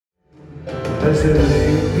as they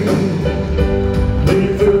lead me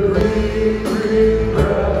beneath the green, green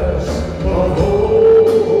grass of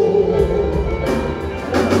home.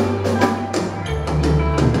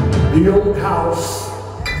 The old house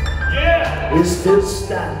is still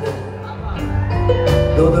standing,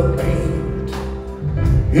 though the paint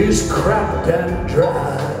is cracked and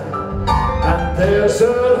dry, and there's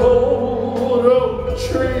an old oak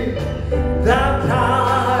tree that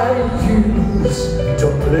I used to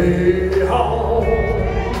play on.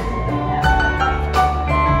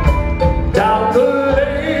 Down the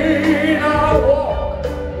lane I walk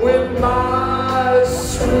with my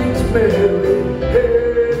sweet Mary,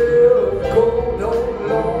 hair of gold, oh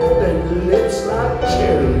Lord, and lips like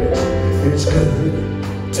cherries. It's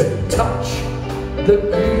good to touch the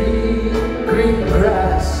green, green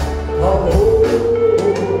grass of home.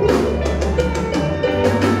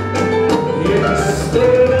 Yes,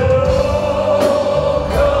 they all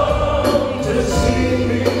come to see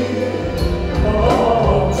me,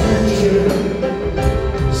 all preaching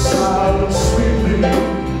silent sweetly.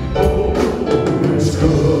 Oh, it's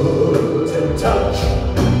good to touch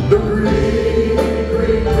the green,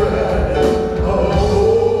 green grass of home.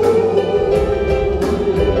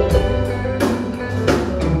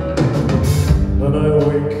 When I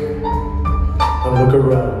awake and look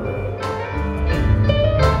around me,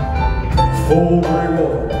 4 gray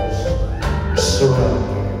walls surround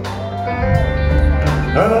me,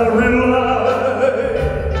 and I realized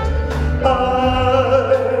I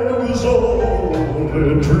was only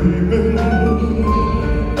dreaming.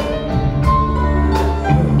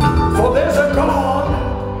 For there's a God,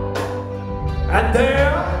 and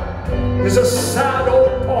there is a sad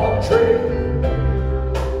old portrait.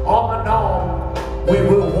 Arm in arm we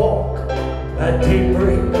will walk at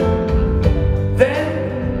daybreak.